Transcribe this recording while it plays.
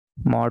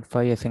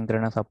MOD-5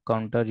 Asynchronous Up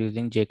Counter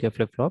using JK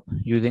flip-flop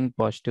using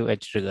positive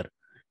edge trigger.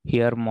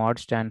 Here mod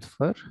stands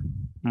for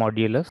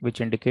modulus,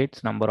 which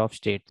indicates number of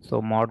states. So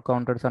mod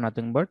counters are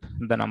nothing but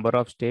the number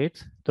of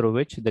states through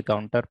which the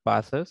counter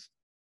passes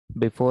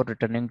before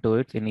returning to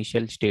its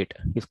initial state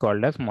is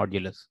called as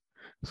modulus.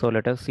 So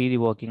let us see the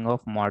working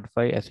of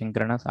mod-5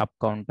 Asynchronous Up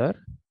Counter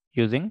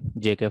using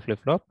JK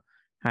flip-flop.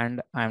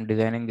 And I'm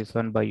designing this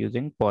one by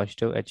using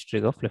positive edge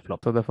trigger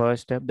flip-flop. So the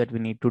first step that we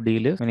need to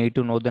deal is we need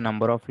to know the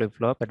number of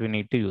flip-flop that we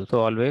need to use. So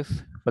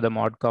always for the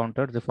mod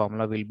counter, the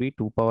formula will be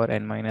 2 power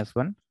n minus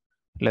 1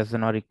 less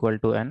than or equal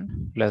to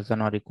n less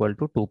than or equal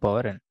to 2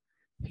 power n.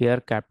 Here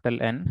capital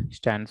N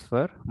stands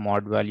for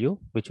mod value,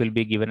 which will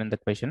be given in the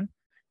question.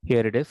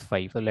 Here it is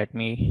 5. So let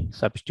me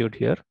substitute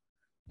here.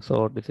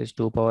 So this is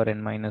 2 power n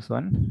minus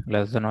 1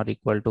 less than or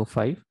equal to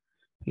 5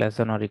 less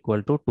than or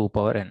equal to 2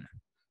 power n.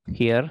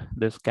 Here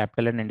this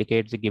capital N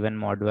indicates the given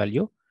mod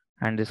value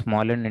and the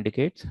small n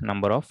indicates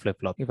number of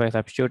flip-flop. If I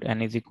substitute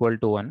n is equal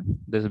to 1,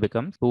 this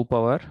becomes 2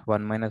 power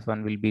 1 minus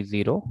 1 will be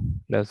 0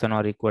 less than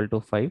or equal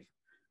to 5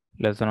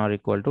 less than or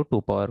equal to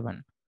 2 power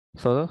 1.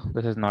 So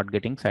this is not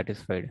getting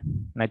satisfied.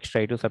 Next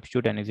try to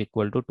substitute n is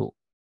equal to 2.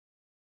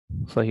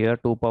 So here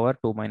 2 power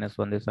 2 minus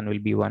 1, this one will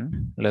be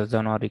 1 less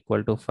than or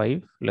equal to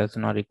 5 less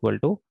than or equal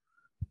to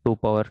 2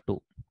 power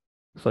 2.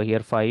 So here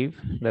 5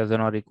 less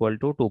than or equal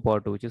to 2 power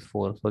 2, which is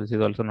 4. So this is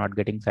also not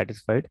getting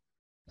satisfied.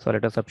 So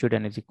let us substitute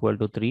n is equal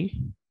to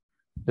 3.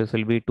 This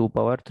will be 2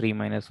 power 3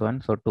 minus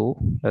 1. So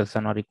 2 less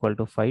than or equal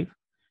to 5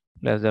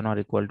 less than or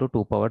equal to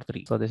 2 power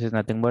 3. So this is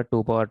nothing but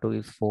 2 power 2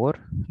 is 4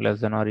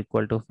 less than or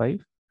equal to 5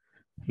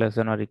 less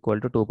than or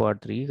equal to 2 power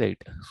 3 is 8.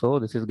 So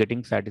this is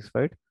getting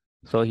satisfied.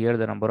 So here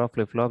the number of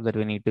flip-flops that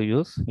we need to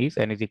use is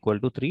n is equal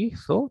to 3.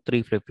 So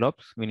 3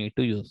 flip-flops we need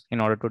to use in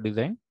order to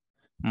design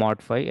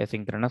mod-5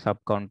 asynchronous up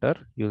counter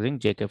using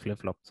JK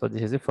flip-flop. So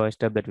this is the first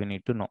step that we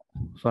need to know.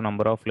 So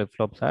number of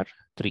flip-flops are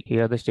 3.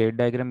 Here the state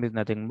diagram is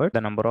nothing but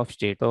the number of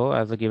states. So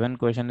as the given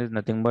question is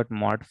nothing but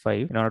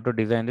mod-5. In order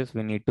to design this,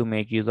 we need to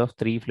make use of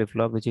 3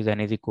 flip-flop, which is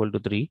n is equal to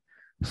 3.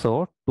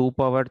 So 2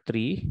 power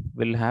 3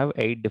 will have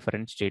 8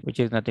 different states, which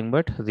is nothing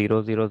but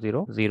 0, 0,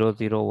 0, 0,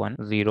 0, 1,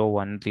 0,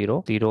 1,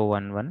 0, 0,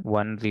 1, 1,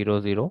 1,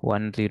 0, 0,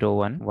 1, 0,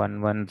 1,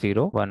 1, 1,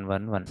 0, 1,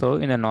 1, 1. So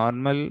in a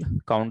normal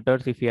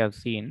counters, if you have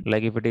seen,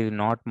 like if it is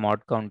not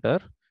mod counter,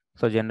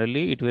 so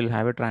generally it will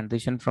have a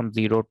transition from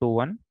 0 to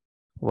 1,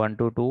 1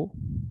 to 2,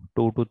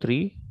 2 to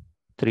 3,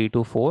 3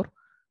 to 4,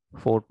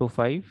 4 to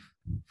 5,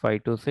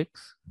 5 to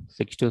 6,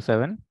 6 to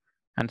 7,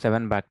 and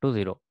 7 back to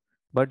 0.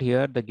 But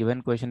here the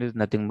given question is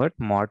nothing but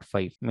mod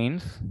 5,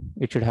 means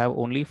it should have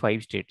only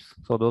 5 states.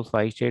 So those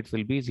 5 states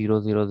will be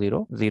 0, 0,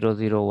 0, 0,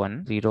 0,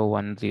 1, 0,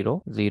 1,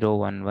 0, 0,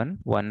 1, 1,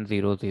 1,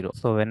 0, 0.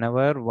 So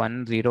whenever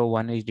 1, 0,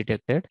 1 is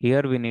detected,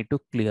 here we need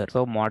to clear.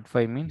 So mod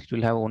 5 means it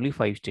will have only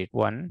 5 states,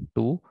 1,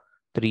 2,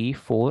 3,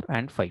 4,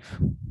 and 5,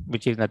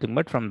 which is nothing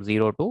but from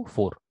 0 to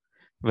 4.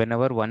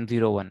 Whenever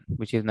 101,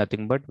 which is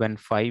nothing but when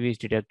 5 is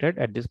detected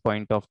at this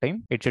point of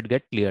time, it should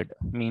get cleared.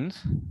 Means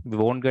we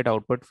won't get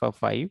output for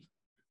 5,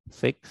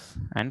 6,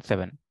 and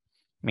 7.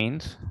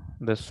 Means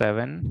the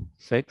 7,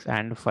 6,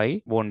 and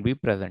 5 won't be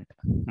present.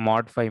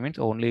 Mod 5 means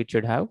only it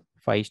should have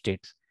 5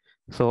 states.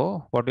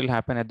 So what will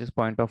happen at this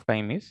point of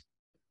time is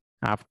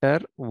after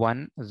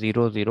 100,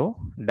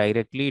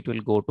 directly it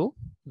will go to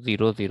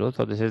 00.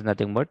 So this is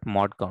nothing but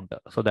mod counter.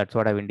 So that's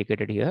what I've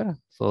indicated here.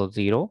 So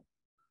 0,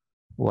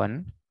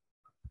 1,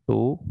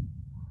 2,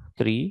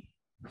 3,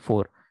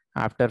 4.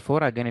 After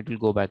 4, again it will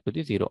go back to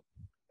the 0.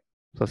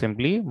 So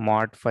simply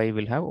mod 5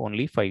 will have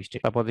only 5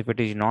 states. Suppose if it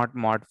is not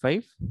mod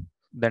 5,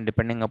 then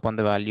depending upon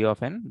the value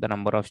of n, the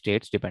number of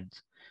states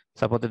depends.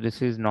 Suppose if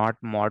this is not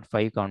mod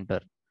 5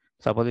 counter.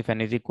 Suppose if n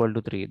is equal to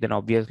 3, then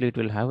obviously it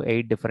will have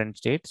 8 different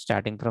states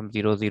starting from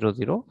 0, 0,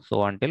 0,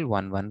 so until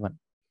 1, 1, 1.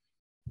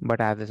 But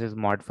as this is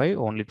mod 5,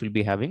 only it will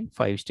be having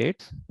 5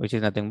 states, which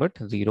is nothing but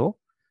 0,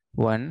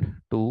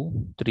 1,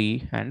 2,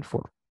 3, and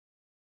 4.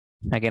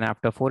 Again,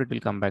 after 4, it will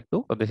come back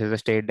to. So this is a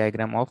state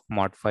diagram of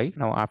mod 5.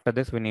 Now, after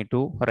this, we need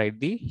to write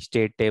the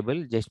state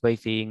table just by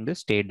seeing the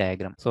state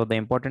diagram. So the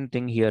important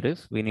thing here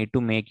is we need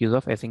to make use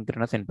of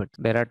asynchronous inputs.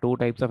 There are 2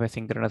 types of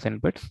asynchronous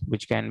inputs,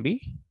 which can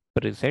be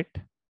preset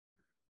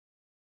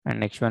and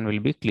next one will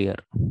be clear.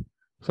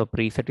 So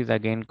preset is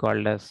again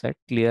called as set.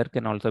 Clear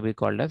can also be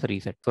called as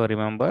reset. So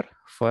remember,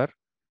 for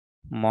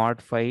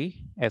mod 5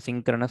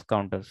 asynchronous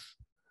counters,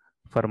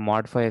 for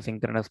mod 5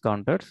 asynchronous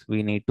counters,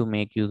 we need to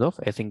make use of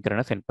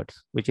asynchronous inputs,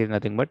 which is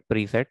nothing but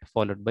preset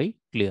followed by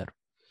clear.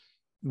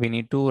 We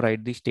need to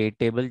write the state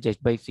table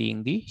just by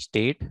seeing the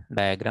state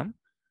diagram.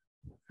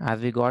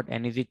 As we got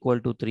n is equal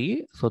to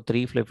 3, so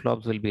 3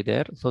 flip-flops will be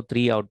there. So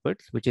 3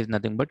 outputs, which is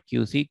nothing but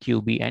QC,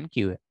 QB, and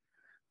QA.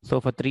 So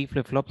for 3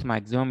 flip-flops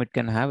maximum, it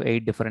can have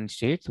 8 different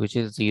states, which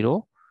is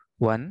 0,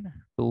 1,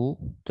 2,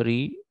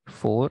 3,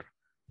 4,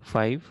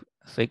 5,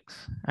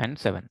 6, and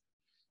 7.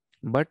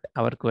 But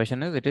our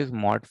question is it is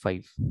mod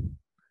 5.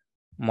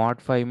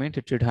 Mod 5 means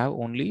it should have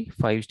only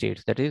 5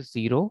 states, that is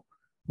 0,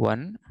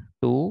 1,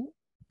 2,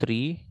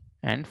 3,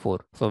 and 4.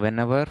 So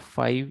whenever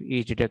 5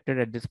 is detected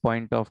at this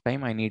point of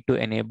time, I need to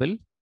enable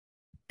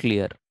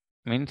clear,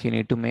 means you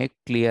need to make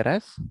clear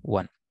as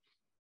 1.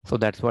 So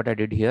that's what I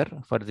did here.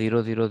 For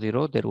 0, 0,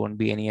 0, there won't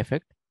be any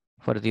effect.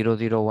 For 0,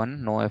 0,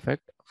 1, no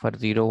effect. For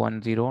 0,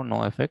 1, 0,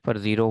 no effect. For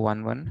 0,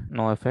 1, 1,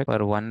 no effect.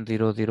 For 1,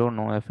 0, 0,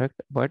 no effect.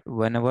 But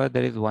whenever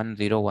there is 1,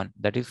 0, 1,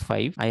 that is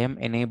 5, I am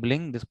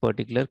enabling this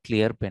particular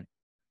clear pin.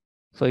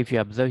 So if you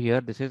observe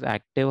here, this is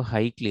active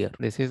high clear.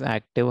 This is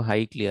active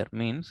high clear,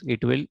 means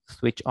it will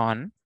switch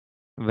on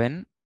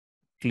when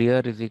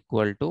clear is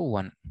equal to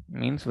 1.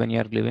 Means when you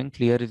are giving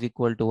clear is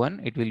equal to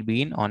 1, it will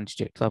be in on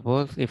state.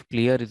 Suppose if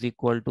clear is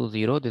equal to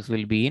 0, this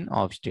will be in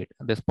off state.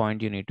 This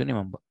point you need to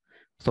remember.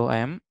 So I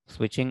am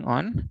switching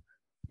on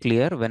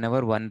clear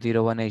whenever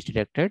 101 is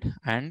detected,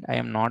 and I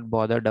am not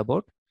bothered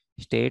about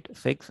state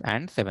 6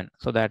 and 7.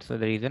 So that's the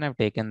reason I've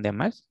taken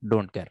them as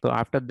don't care. So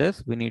after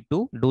this, we need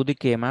to do the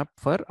K-map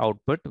for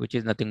output, which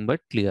is nothing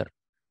but clear.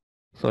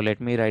 So let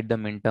me write the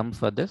minterms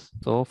for this.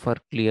 So for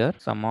clear,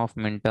 sum of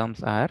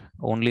minterms are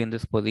only in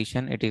this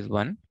position, it is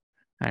 1.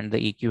 And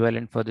the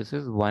equivalent for this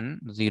is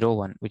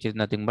 101, which is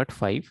nothing but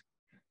 5.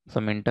 So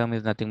minterm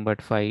is nothing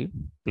but 5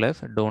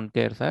 plus don't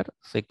cares are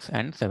 6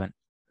 and 7.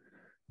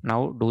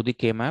 Now do the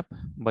K-map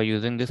by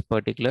using this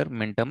particular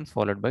minterms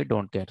followed by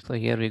don't care. So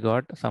here we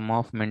got sum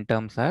of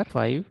minterms are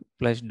 5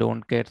 plus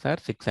don't cares are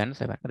 6 and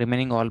 7.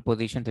 Remaining all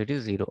positions it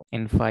is 0.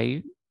 In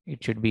 5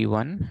 it should be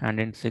 1, and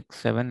in 6,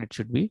 7 it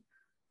should be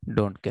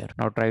don't care.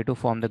 Now try to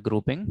form the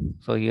grouping.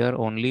 So here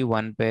only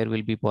one pair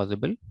will be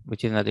possible,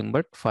 which is nothing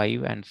but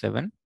 5 and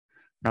 7.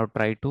 Now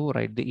try to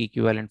write the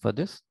equivalent for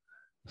this.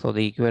 So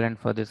the equivalent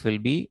for this will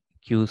be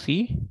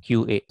QC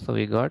QA. So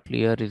we got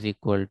clear is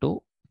equal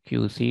to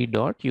QC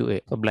dot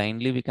QA. So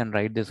blindly we can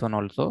write this one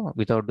also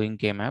without doing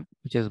K-map,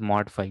 which is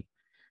mod 5.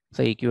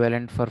 So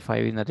equivalent for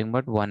 5 is nothing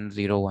but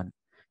 101.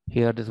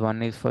 Here this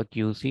one is for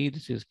QC,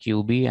 this is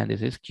QB, and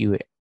this is QA.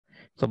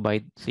 So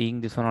by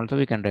seeing this one also,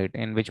 we can write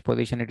in which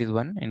position it is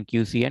 1 in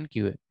QC and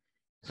QA.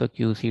 So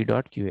QC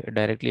dot QA.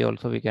 Directly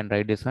also we can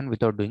write this one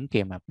without doing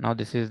K-map. Now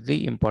this is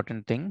the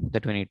important thing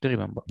that we need to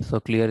remember. So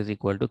clear is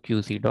equal to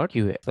QC dot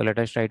QA. So let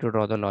us try to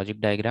draw the logic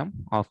diagram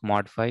of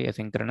MOD-5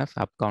 asynchronous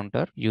up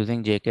counter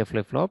using JK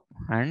flip-flop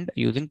and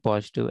using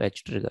positive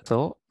edge trigger.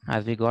 So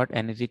as we got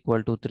n is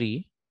equal to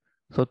 3,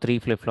 so 3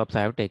 flip-flops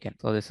I have taken.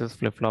 So this is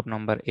flip-flop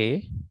number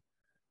A,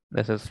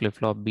 this is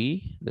flip-flop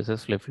B, this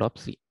is flip-flop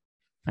C.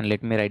 And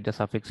let me write the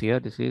suffix here.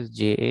 This is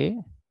JA,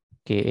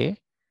 KA.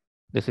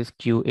 This is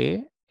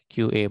QA,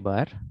 QA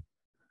bar.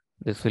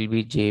 This will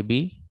be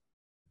JB,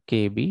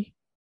 KB,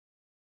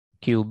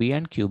 QB,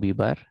 and QB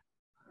bar.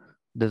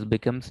 This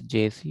becomes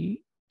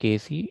JC,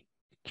 KC,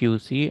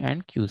 QC,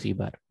 and QC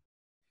bar.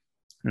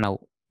 Now,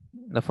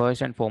 the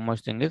first and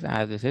foremost thing is,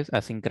 as this is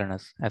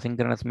asynchronous.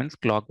 Asynchronous means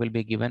clock will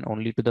be given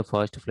only to the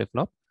first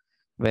flip-flop,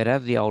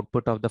 whereas the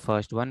output of the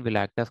first one will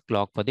act as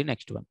clock for the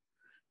next one.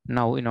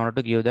 Now, in order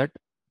to give that,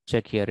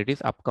 check here, it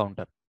is up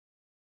counter.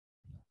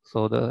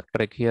 So the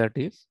trick here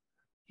it is,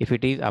 if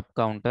it is up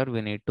counter,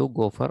 we need to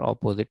go for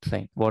opposite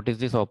sign. What is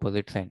this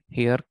opposite sign?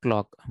 Here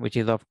clock, which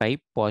is of type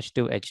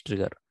positive edge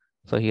trigger.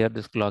 So here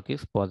this clock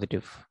is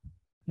positive.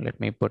 Let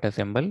me put a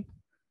symbol.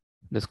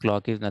 This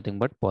clock is nothing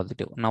but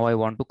positive. Now I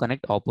want to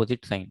connect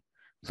opposite sign.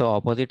 So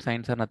opposite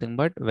signs are nothing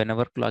but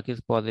whenever clock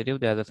is positive,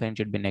 the other sign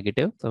should be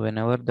negative. So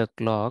whenever the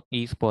clock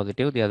is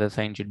positive, the other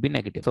sign should be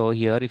negative. So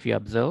here if you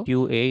observe,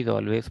 QA is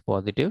always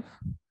positive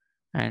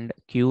and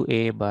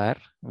QA bar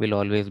will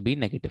always be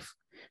negative.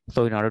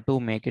 So in order to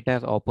make it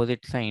as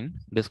opposite sign,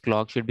 this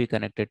clock should be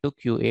connected to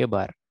QA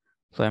bar.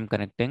 So I'm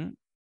connecting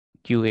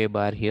QA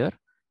bar here.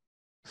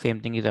 Same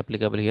thing is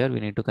applicable here. We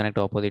need to connect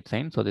opposite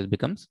sign. So this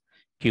becomes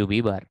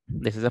QB bar.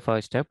 This is the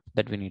first step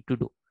that we need to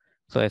do.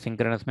 So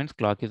asynchronous means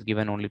clock is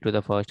given only to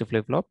the first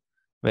flip-flop,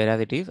 whereas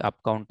it is up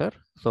counter.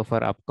 So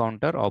for up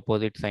counter,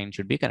 opposite sign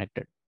should be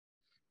connected.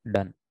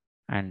 Done.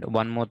 And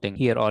one more thing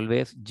here,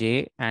 always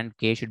J and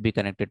K should be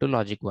connected to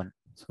logic 1.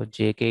 So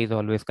JK is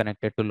always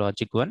connected to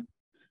logic 1.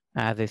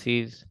 As this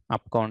is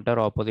up counter,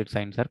 opposite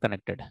signs are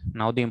connected.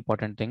 Now the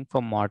important thing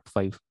for mod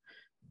 5.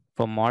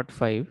 For mod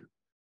 5,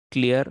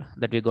 clear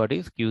that we got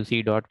is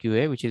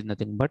QC.QA, which is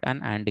nothing but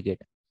an AND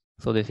gate.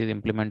 So this is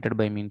implemented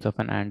by means of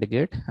an AND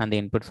gate, and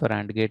the inputs for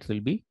AND gates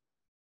will be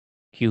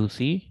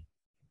QC,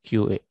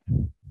 QA.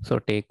 So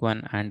take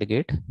one AND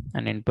gate,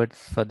 and inputs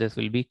for this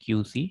will be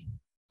QC.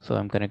 So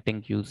I'm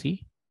connecting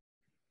QC.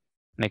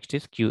 Next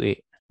is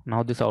QA.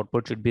 Now this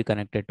output should be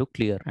connected to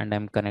clear, and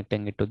I'm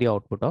connecting it to the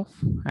output of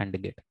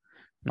AND gate.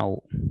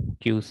 Now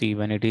QC,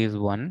 when it is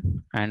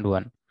 1 and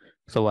 1.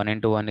 So 1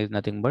 into 1 is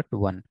nothing but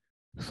 1.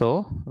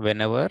 So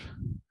whenever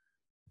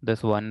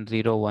this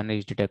 101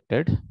 is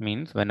detected,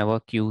 means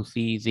whenever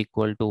QC is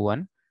equal to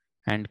 1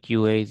 and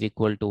QA is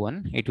equal to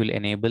 1, it will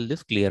enable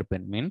this clear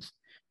pin, means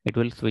it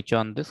will switch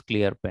on this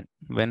clear pin.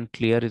 When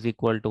clear is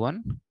equal to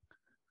 1,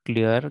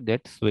 clear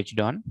gets switched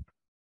on,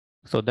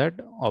 so that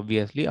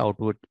obviously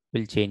output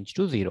will change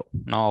to 0.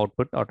 Now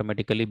output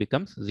automatically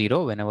becomes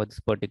 0 whenever this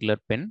particular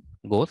pin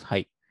goes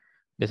high.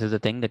 This is the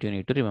thing that you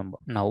need to remember.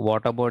 Now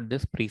what about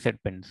this preset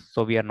pins?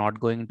 So we are not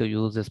going to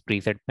use this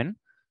preset pin.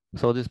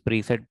 So this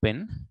preset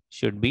pin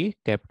should be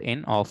kept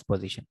in off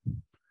position.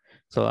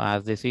 So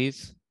as this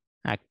is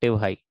active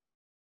high,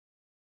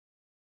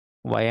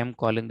 why I'm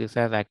calling this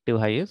as active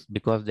high is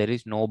because there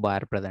is no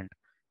bar present.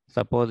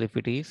 Suppose if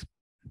it is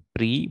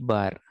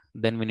pre-bar,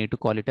 then we need to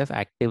call it as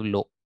active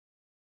low.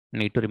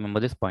 Need to remember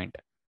this point.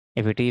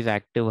 If it is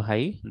active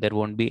high, there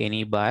won't be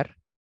any bar.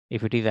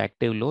 If it is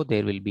active low,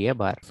 there will be a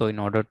bar. So in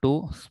order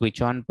to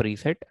switch on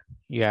preset,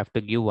 you have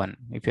to give 1.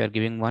 If you are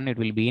giving 1, it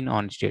will be in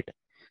on state.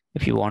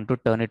 If you want to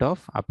turn it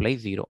off, apply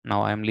 0.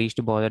 Now I am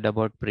least bothered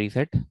about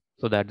preset.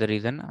 So that's the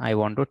reason I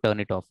want to turn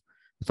it off.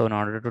 So in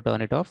order to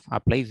turn it off,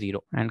 apply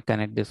 0 and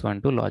connect this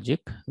one to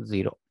logic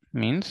 0.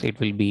 Means it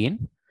will be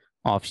in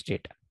off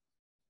state.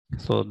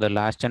 So the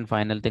last and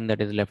final thing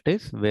that is left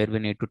is where we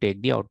need to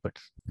take the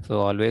outputs. So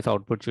always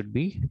output should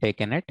be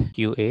taken at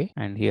QA,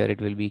 and here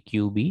it will be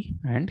QB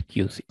and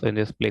QC. So in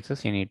these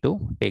places you need to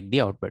take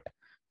the output.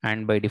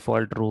 And by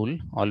default rule,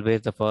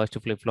 always the first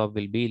flip-flop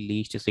will be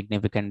least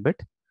significant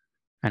bit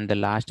and the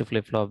last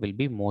flip-flop will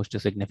be most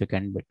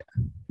significant bit.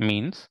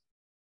 Means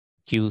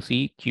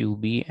QC,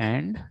 QB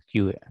and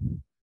QA.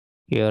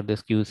 Here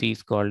this QC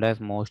is called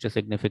as most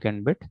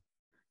significant bit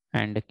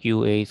and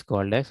QA is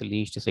called as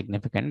least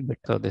significant bit.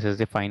 So this is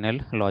the final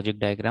logic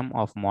diagram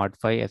of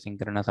MOD-5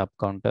 Asynchronous Up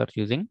Counter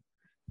using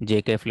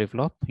JK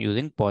flip-flop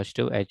using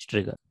positive edge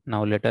trigger.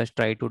 Now let us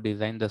try to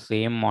design the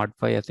same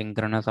MOD-5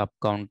 Asynchronous Up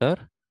Counter,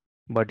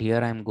 but here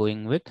I am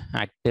going with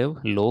active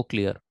low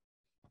clear,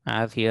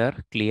 as here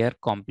clear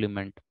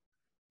complement.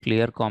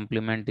 Clear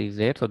complement is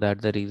there, so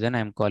that's the reason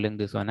I'm calling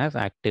this one as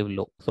active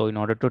low. So in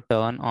order to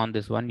turn on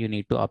this one, you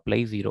need to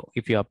apply 0.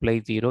 If you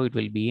apply 0, it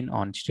will be in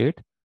on state.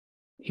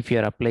 If you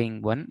are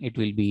applying 1, it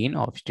will be in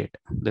off state.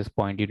 This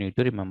point you need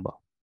to remember.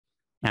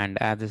 And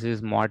as this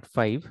is mod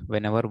 5,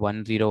 whenever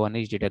 101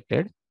 is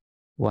detected,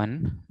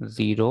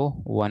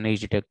 101 is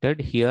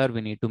detected, here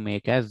we need to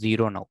make as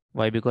 0 now.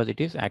 Why? Because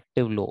it is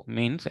active low,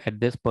 means at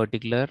this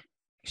particular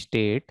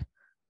state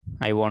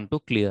I want to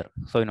clear.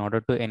 So in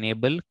order to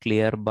enable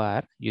clear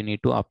bar, you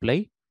need to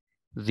apply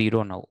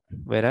 0 now,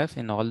 whereas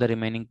in all the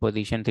remaining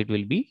positions it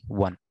will be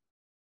 1.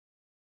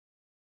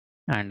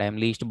 And I'm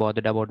least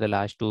bothered about the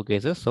last two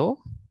cases, so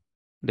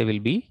they will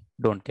be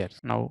don't care.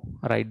 Now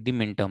write the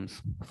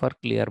minterms for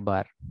clear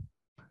bar.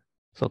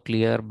 So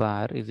clear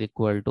bar is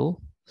equal to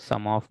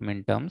sum of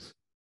minterms.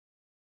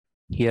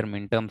 Here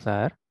minterms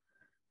are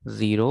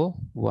 0,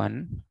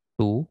 1,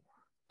 2,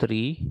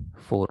 3,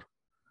 4.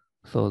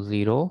 So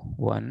 0,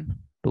 1,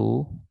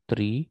 2,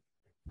 3,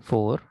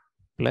 4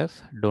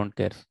 plus don't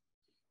cares.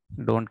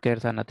 Don't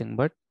cares are nothing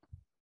but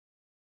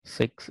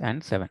 6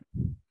 and 7.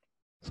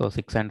 So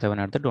 6 and 7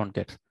 are the don't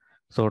cares.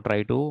 So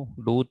try to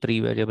do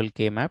 3 variable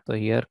k map. So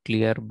here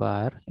clear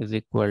bar is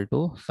equal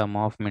to sum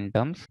of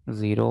minterms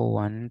 0,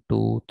 1,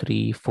 2,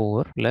 3,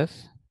 4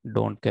 plus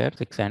don't care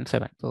 6 and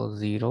 7. So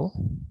 0,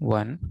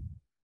 1,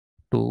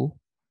 2,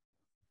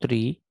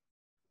 3,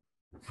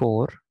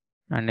 4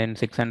 and then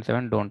 6 and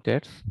 7 don't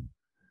cares.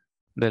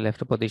 The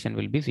left position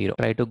will be 0.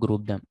 Try to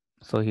group them.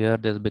 So here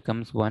this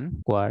becomes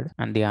 1 quad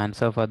and the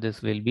answer for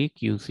this will be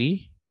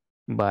QC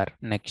bar.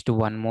 Next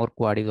one more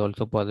quad is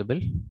also possible,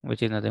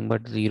 which is nothing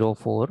but 0,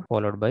 4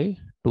 followed by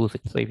 2,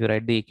 6. So if you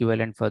write the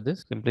equivalent for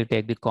this, simply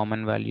take the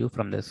common value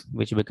from this,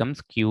 which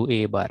becomes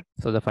QA bar.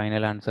 So the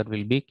final answer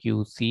will be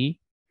QC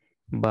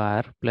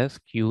bar plus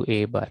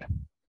QA bar.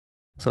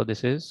 So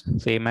this is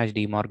same as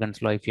De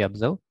Morgan's law. If you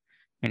observe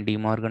in De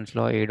Morgan's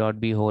law, A dot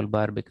B whole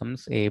bar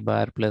becomes A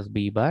bar plus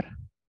B bar.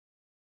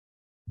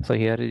 So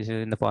here this is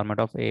in the format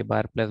of A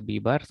bar plus B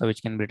bar, so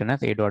which can be written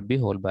as A dot B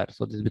whole bar.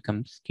 So this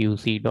becomes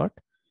QC dot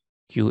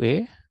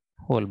QA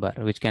whole bar,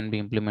 which can be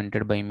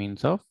implemented by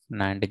means of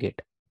NAND gate.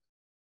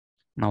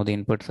 Now the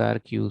inputs are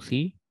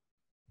QC,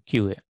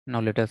 QA.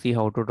 Now let us see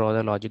how to draw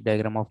the logic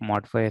diagram of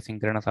MOD-5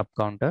 asynchronous up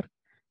counter.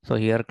 So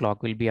here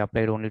clock will be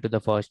applied only to the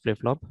first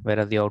flip-flop,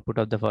 whereas the output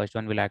of the first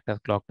one will act as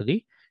clock to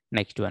the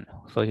next one.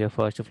 So here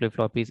first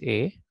flip-flop is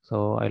A.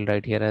 So I'll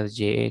write here as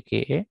JA,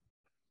 KA.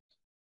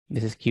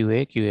 This is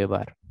QA, QA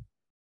bar.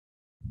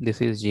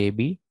 This is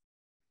JB,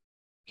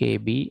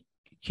 KB,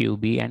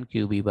 QB and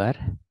QB bar.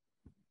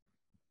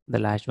 The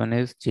last one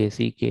is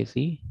JC,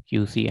 KC,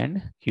 QC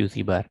and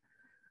QC bar.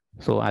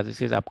 So as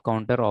this is up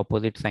counter,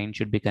 opposite sign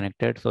should be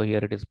connected. So here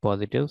it is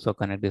positive. So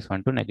connect this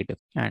one to negative.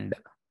 And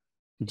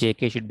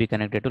JK should be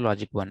connected to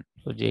logic 1.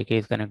 So JK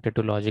is connected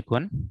to logic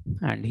 1.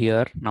 And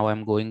here now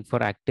I'm going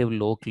for active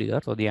low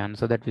clear. So the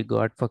answer that we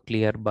got for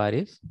clear bar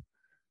is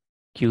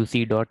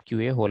QC dot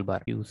QA whole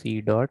bar.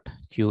 QC dot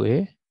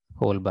QA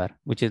whole bar,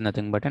 which is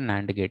nothing but a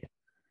NAND gate.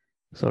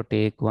 So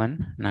take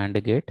one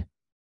NAND gate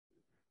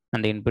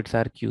and the inputs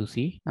are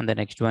QC and the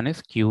next one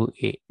is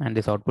QA and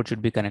this output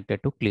should be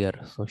connected to clear.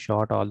 So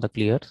short all the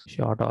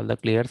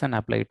clears and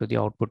apply it to the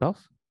output of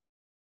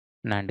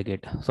NAND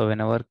gate. So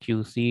whenever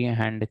QC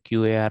and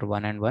QA are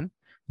 1 and 1,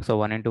 so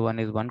 1 into 1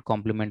 is 1,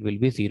 complement will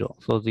be 0.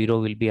 So 0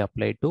 will be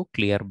applied to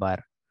clear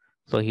bar.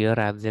 So here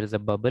as there is a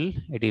bubble,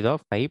 it is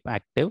of type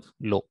active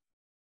low.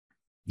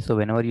 So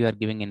whenever you are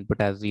giving input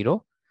as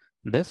 0,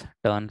 this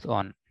turns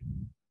on.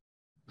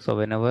 So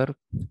whenever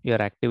you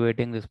are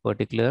activating this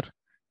particular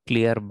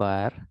clear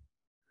bar,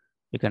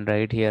 you can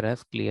write here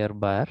as clear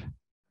bar.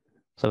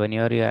 So when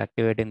you are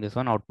activating this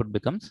one, output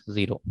becomes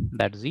 0.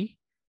 That's the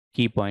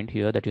key point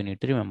here that you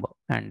need to remember.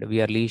 And we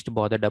are least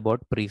bothered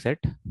about preset.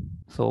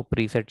 So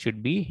preset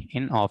should be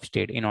in off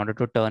state. In order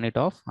to turn it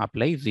off,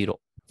 apply 0.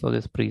 So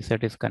this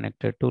preset is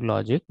connected to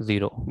logic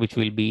 0, which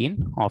will be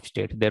in off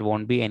state. There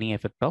won't be any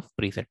effect of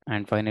preset.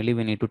 And finally,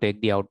 we need to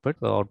take the output.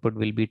 So output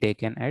will be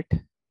taken at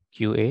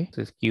QA,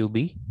 this is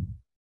QB,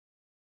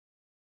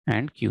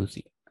 and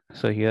QC.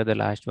 So here the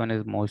last one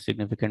is most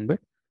significant bit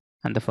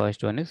and the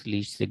first one is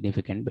least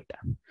significant bit.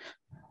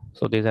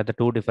 So these are the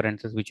two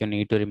differences which you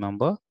need to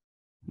remember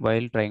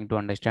while trying to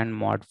understand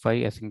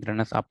MOD-5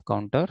 Asynchronous Up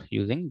Counter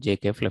using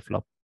JK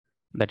flip-flop.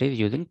 That is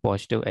using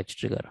positive edge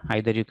trigger.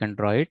 Either you can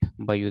draw it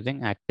by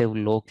using active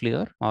low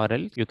clear or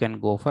else you can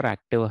go for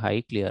active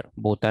high clear.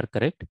 Both are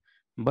correct,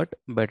 but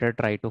better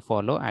try to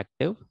follow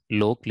active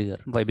low clear.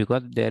 Why?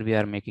 Because there we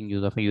are making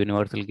use of a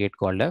universal gate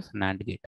called as NAND gate.